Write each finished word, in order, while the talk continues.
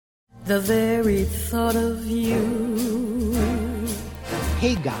the very thought of you.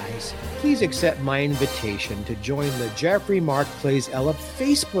 Hey guys, please accept my invitation to join the Jeffrey Mark Plays Ella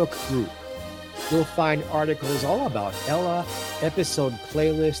Facebook group. You'll find articles all about Ella, episode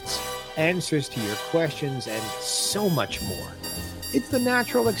playlists, answers to your questions, and so much more. It's the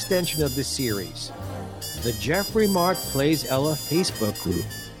natural extension of the series. The Jeffrey Mark Plays Ella Facebook group.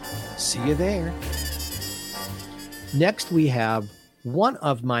 See you there. Next, we have one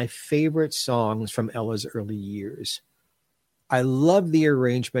of my favorite songs from Ella's early years. I love the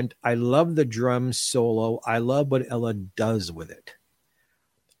arrangement. I love the drum solo. I love what Ella does with it.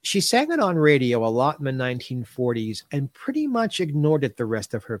 She sang it on radio a lot in the 1940s and pretty much ignored it the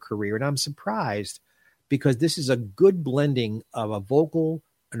rest of her career. And I'm surprised because this is a good blending of a vocal,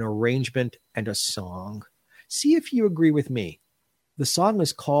 an arrangement, and a song. See if you agree with me. The song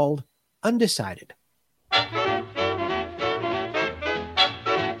is called Undecided.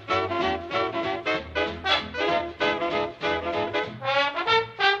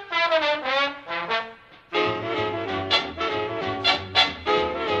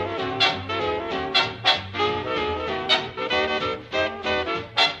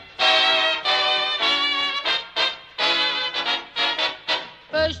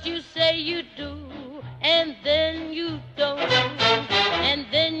 First you say you do, and then you don't, and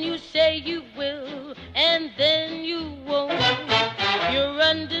then you say you will, and then you won't. You're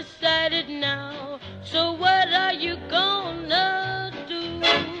undecided now, so what are you gonna do?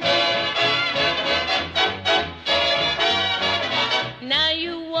 Now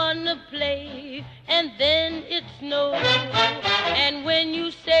you wanna play, and then it's no, and when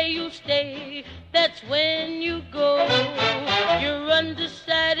you say you stay, that's when you go. You're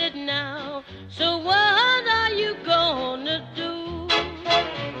undecided now, so what are you gonna do?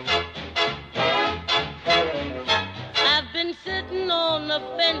 I've been sitting on the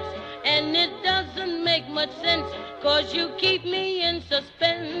fence, and it doesn't make much sense, 'cause you keep me in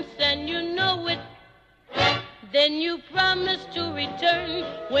suspense, and you know it. Then you promise to return.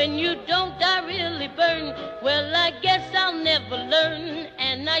 When you don't, I really burn. Well, I guess I'll never learn,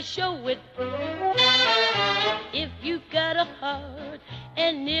 and I show it. If you got a heart,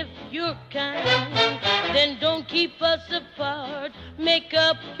 and if you're kind, then don't keep us apart. Make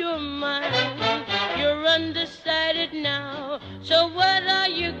up your mind. You're undecided now, so what are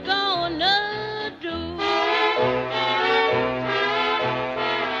you gonna do?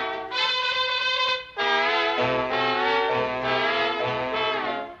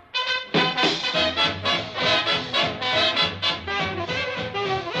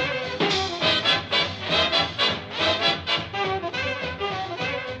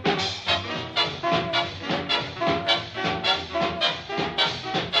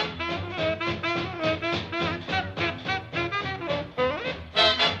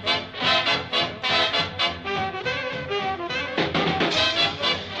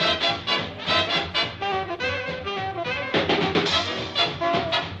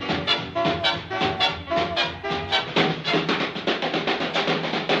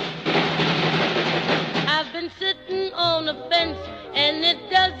 And it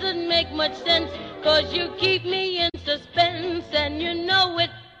doesn't make much sense, 'cause you keep me in suspense, and you know it.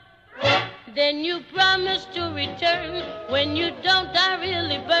 Then you promise to return. When you don't, I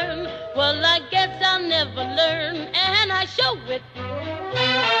really burn. Well, I guess I'll never learn, and I show it.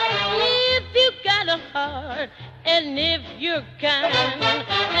 If you got a heart, and if you're kind,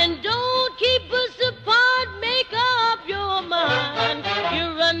 and don't keep us apart, make up your mind.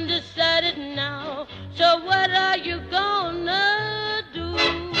 You're undecided now, so what are you gonna do?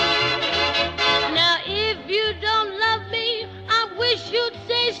 Now, if you don't love me, I wish you'd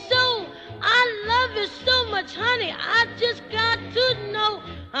say so. I love you so much, honey, I just got to know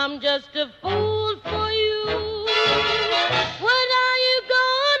I'm just a fool for you. What are you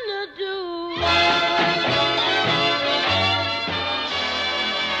gonna do?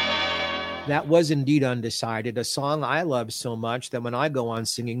 That was indeed Undecided, a song I love so much that when I go on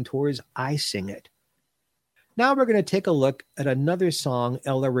singing tours, I sing it. Now we're going to take a look at another song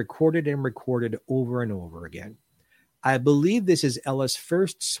Ella recorded and recorded over and over again. I believe this is Ella's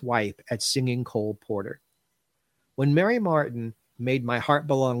first swipe at singing Cole Porter. When Mary Martin made My Heart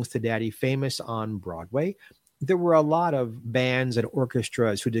Belongs to Daddy famous on Broadway, there were a lot of bands and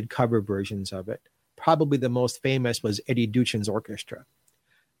orchestras who did cover versions of it. Probably the most famous was Eddie Duchin's orchestra.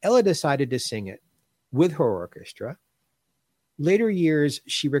 Ella decided to sing it with her orchestra. Later years,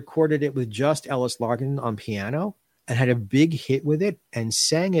 she recorded it with just Ellis Larkin on piano and had a big hit with it and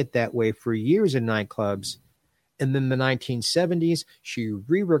sang it that way for years in nightclubs. And then in the 1970s, she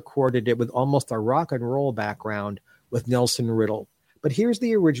re-recorded it with almost a rock and roll background with Nelson Riddle. But here's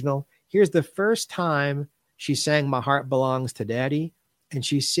the original. Here's the first time she sang My Heart Belongs to Daddy, and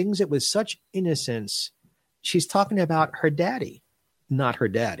she sings it with such innocence. She's talking about her daddy, not her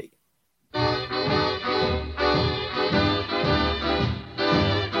daddy.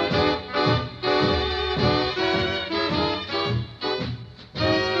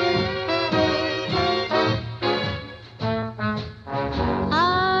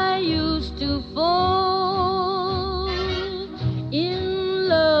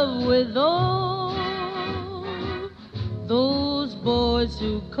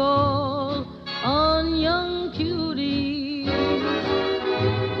 To call on young cuties,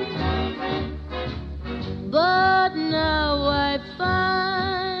 but now I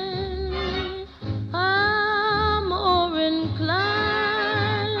find I'm more inclined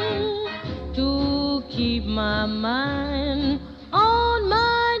to keep my mind on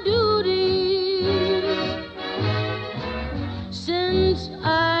my duties. Since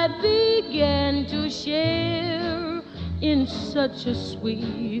I began to share in such a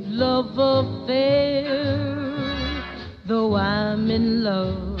sweet love affair, though I'm in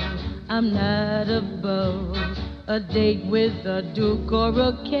love, I'm not above a date with a duke or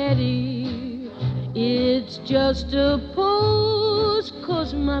a caddy. It's just a pose,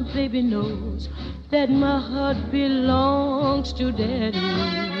 'cause my baby knows that my heart belongs to daddy.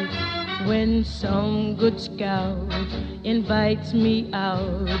 When some good scout invites me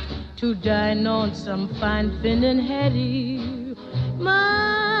out to dine on some fine Finnan Hattie,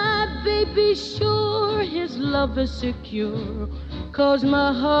 my baby's sure his love is secure, 'cause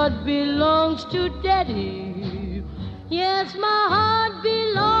my heart belongs to daddy. Yes, my heart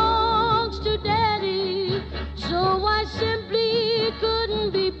belongs to daddy, so I simply couldn't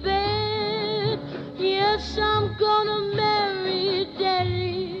be bad. Yes, I'm gonna marry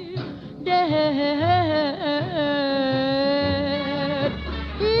daddy, dad.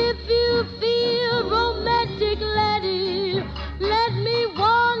 If you feel romantic, laddie, let me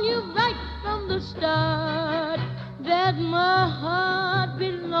warn you right from the start that my heart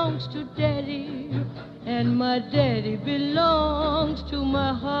belongs to daddy, and my daddy belongs to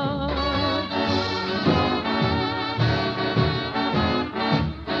my heart.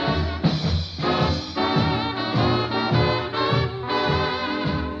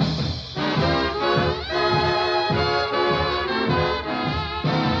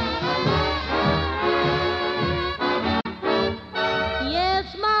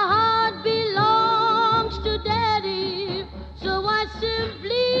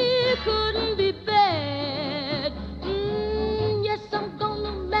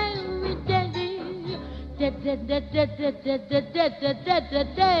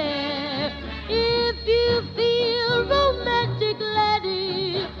 If you feel romantic,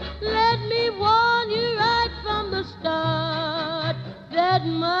 laddie, let me warn you right from the start that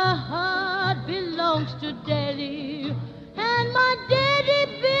my heart belongs to daddy, and my daddy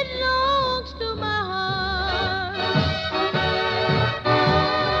belongs to my heart.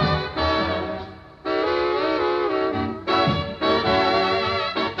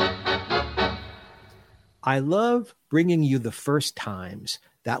 I love bringing you the first times.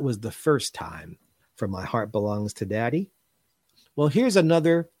 That was the first time for My Heart Belongs to Daddy. Well, here's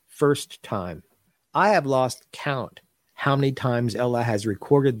another first time. I have lost count how many times Ella has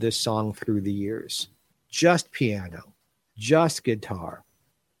recorded this song through the years. Just piano, just guitar,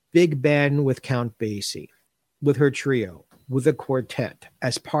 big band with Count Basie, with her trio, with a quartet,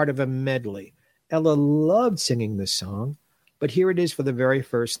 as part of a medley. Ella loved singing this song, but here it is for the very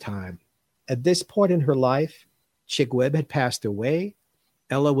first time. At this point in her life, Chick Webb had passed away.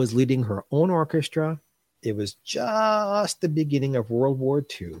 Ella was leading her own orchestra. It was just the beginning of World War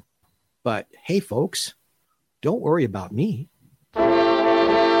II. But hey, folks, don't worry about me.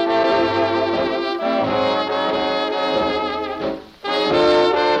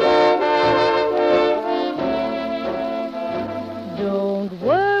 Don't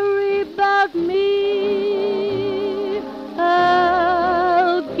worry about me.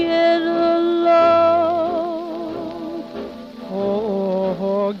 I'll get along.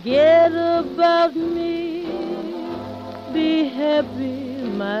 Forget about me. Be happy,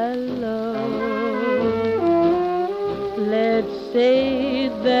 my love. Let's say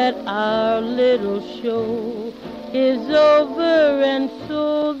that our little show is over and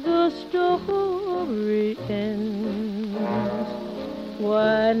so the story ends.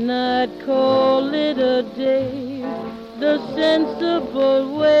 Why not call it a day, the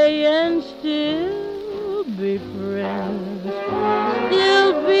sensible way, and still be friends?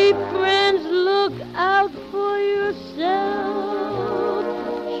 Still be friends, look out for yourself,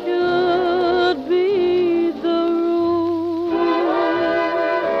 should be the rule.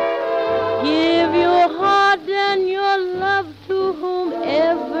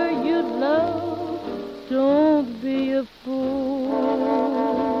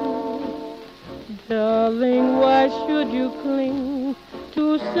 Darling, why should you cling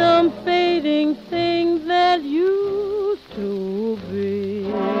to some fading thing that used to be?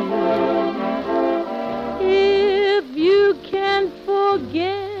 If you can't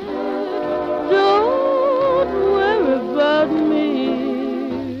forget, don't worry about me.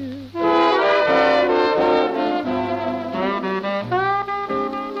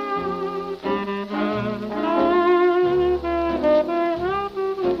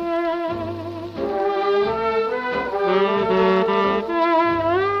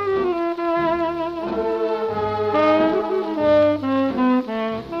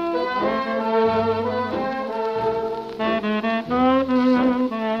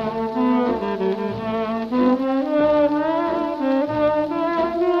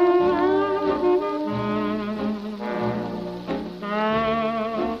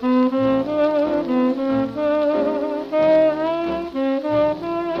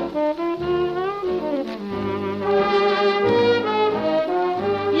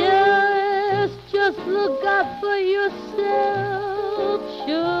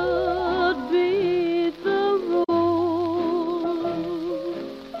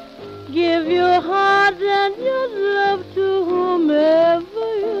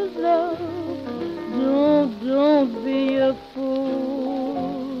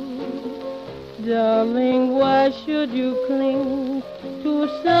 Darling, why should you cling to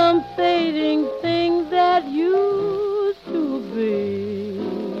some fading thing that used to be?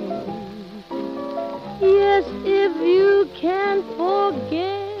 Yes, if you can't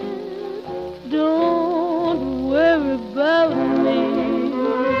forget, don't worry about me.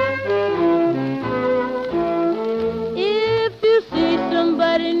 If you see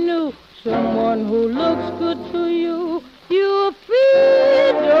somebody new, someone who looks good to you, you're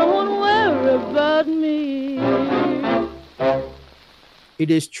free, don't worry about me. It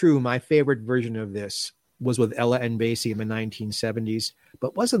is true, my favorite version of this was with Ella and Basie in the 1970s,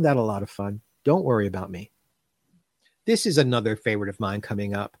 but wasn't that a lot of fun? Don't worry about me. This is another favorite of mine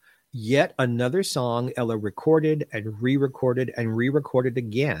coming up. Yet another song Ella recorded and re-recorded and re-recorded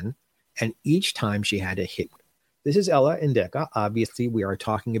again, and each time she had a hit. This is Ella and Decca. Obviously, we are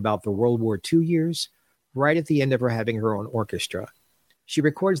talking about the World War II years, right at the end of her having her own orchestra. She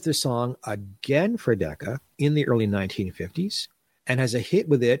records the song again for Decca in the early 1950s and has a hit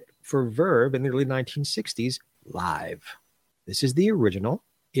with it for Verve in the early 1960s live. This is the original.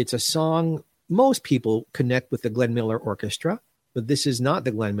 It's a song most people connect with the Glenn Miller Orchestra, but this is not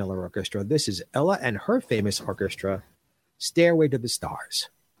the Glenn Miller Orchestra. This is Ella and her famous orchestra, Stairway to the Stars.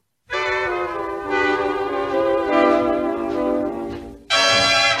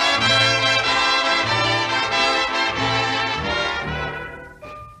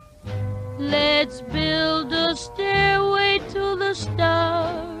 Let's build a stairway to the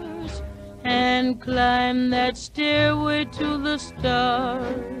stars and climb that stairway to the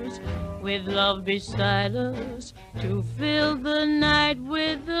stars with love beside us to fill the night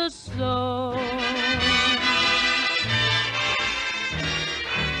with a song.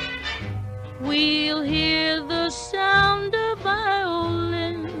 We'll hear the sound of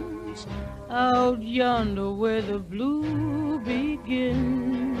violins out yonder where the blue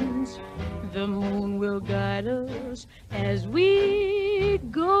begins. The moon will guide us as we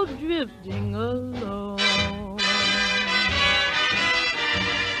go drifting along.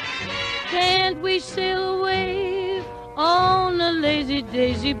 Can't we sail a wave on a lazy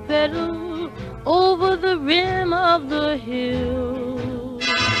daisy pedal over the rim of the hill?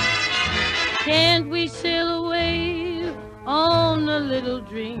 Can't we sail a wave on a little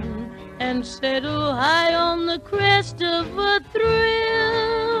dream and settle high on the crest of a thrill?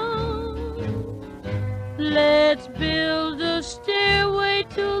 Let's build a stairway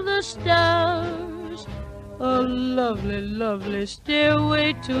to the stars, a lovely, lovely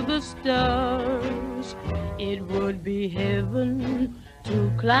stairway to the stars. It would be heaven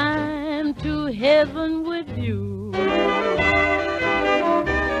to climb to heaven with you.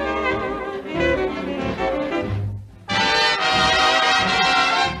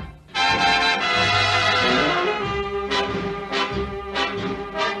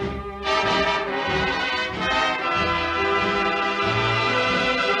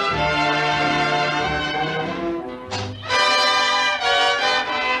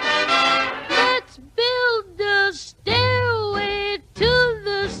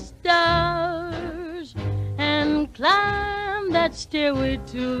 Stairway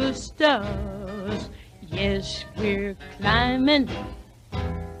to the stars. Yes, we're climbing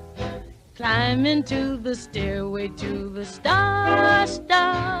to the stairway to the stars,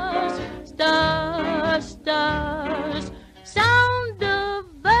 stars, stars, stars. Sound of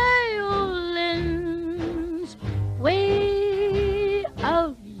violins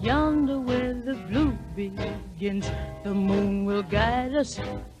begins, the moon will guide us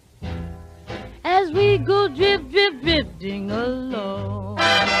as we go drifting along.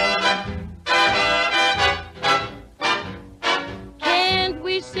 Can't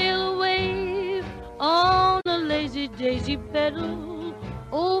we sail away on a lazy daisy pedal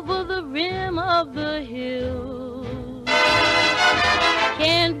over the rim of the hill?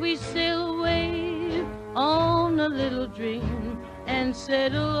 Can't we sail away on a little dream and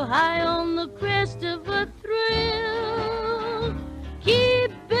settle high on the crest of a thrill?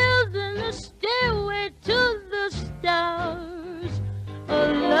 Keep building a stairway to the stars, a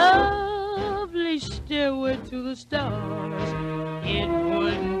lovely stairway to the stars. It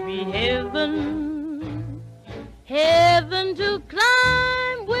wouldn't be heaven, heaven to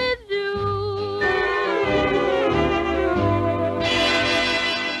climb with you.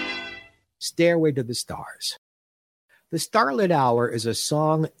 Stairway to the Stars. The Starlit Hour is a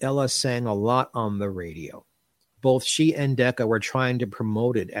song Ella sang a lot on the radio. Both she and Decca were trying to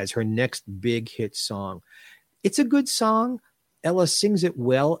promote it as her next big hit song. It's a good song. Ella sings it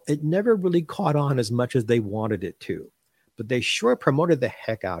well. It never really caught on as much as they wanted it to, but they sure promoted the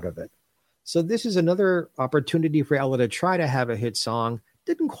heck out of it. So this is another opportunity for Ella to try to have a hit song.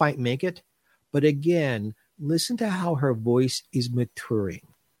 Didn't quite make it, but again, listen to how her voice is maturing.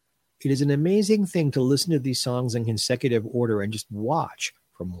 It is an amazing thing to listen to these songs in consecutive order and just watch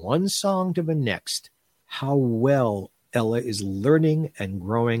from one song to the next how well Ella is learning and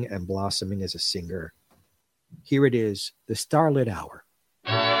growing and blossoming as a singer. Here it is, The Starlit Hour.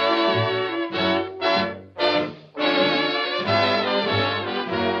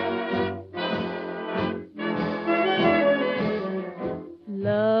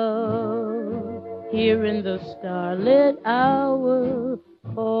 Love, here in the starlit hour,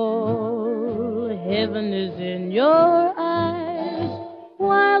 all heaven is in your eyes,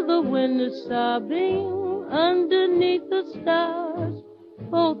 while the wind is sobbing underneath the stars.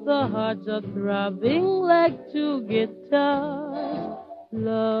 Both the hearts are throbbing like two guitars.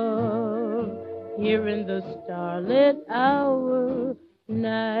 Love, here in the starlit hour,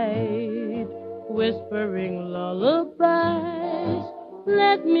 night, whispering lullabies.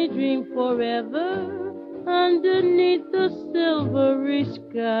 Let me dream forever underneath the silvery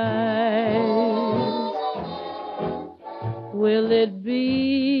skies. Will it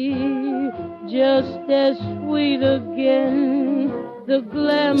be just as sweet again, the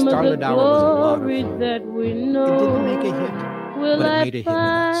glamour, the glory that we know? It didn't make a hit, will but it I made a hit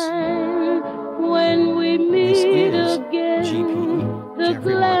find when we meet again? GPE, the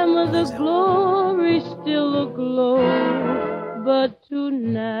Jeffrey glamour, Mark, the glory still aglow. But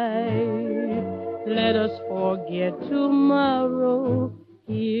tonight, let us forget tomorrow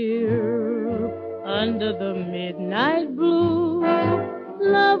here under the midnight blue.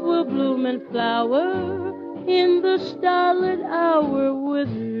 Love will bloom and flower in the starlit hour with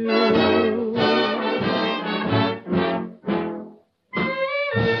you.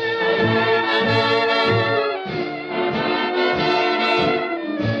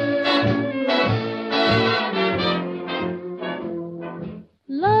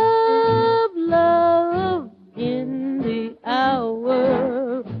 Love, love in the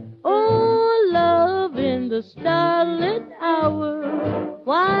hour. Oh, love in the starlit hour.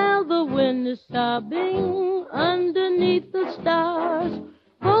 While the wind is sobbing underneath the stars,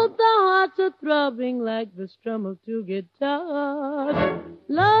 both the hearts are throbbing like the strum of two guitars.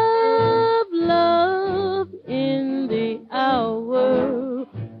 Love, love in the hour.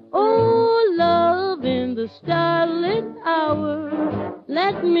 Oh, love in the starlit hour.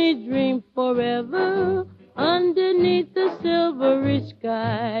 Let me dream forever underneath the silvery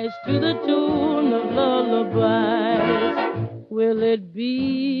skies to the tune of lullabies. Will it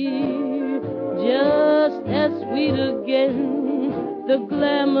be just as sweet again, the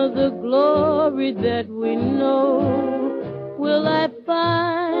glamour, the glory that we know? Will I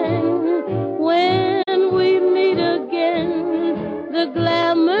find when we meet again, the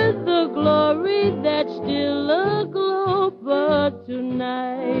glamour, the glory that's still aglow? But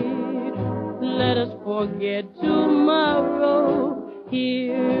tonight, let us forget tomorrow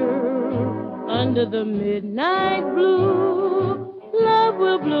here under the midnight blue. Love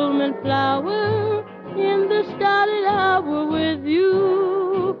will bloom and flower in the starlit hour with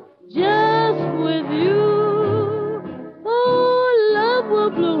you, just with you. Oh, love will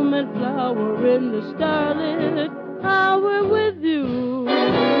bloom and flower in the starlit hour with you.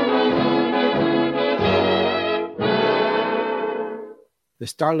 The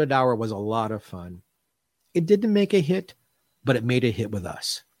Starlit Hour was a lot of fun. It didn't make a hit, but it made a hit with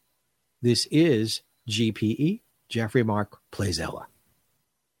us. This is GPE, Jeffrey Mark Plays Ella.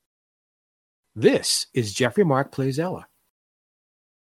 This is Jeffrey Mark Plays Ella.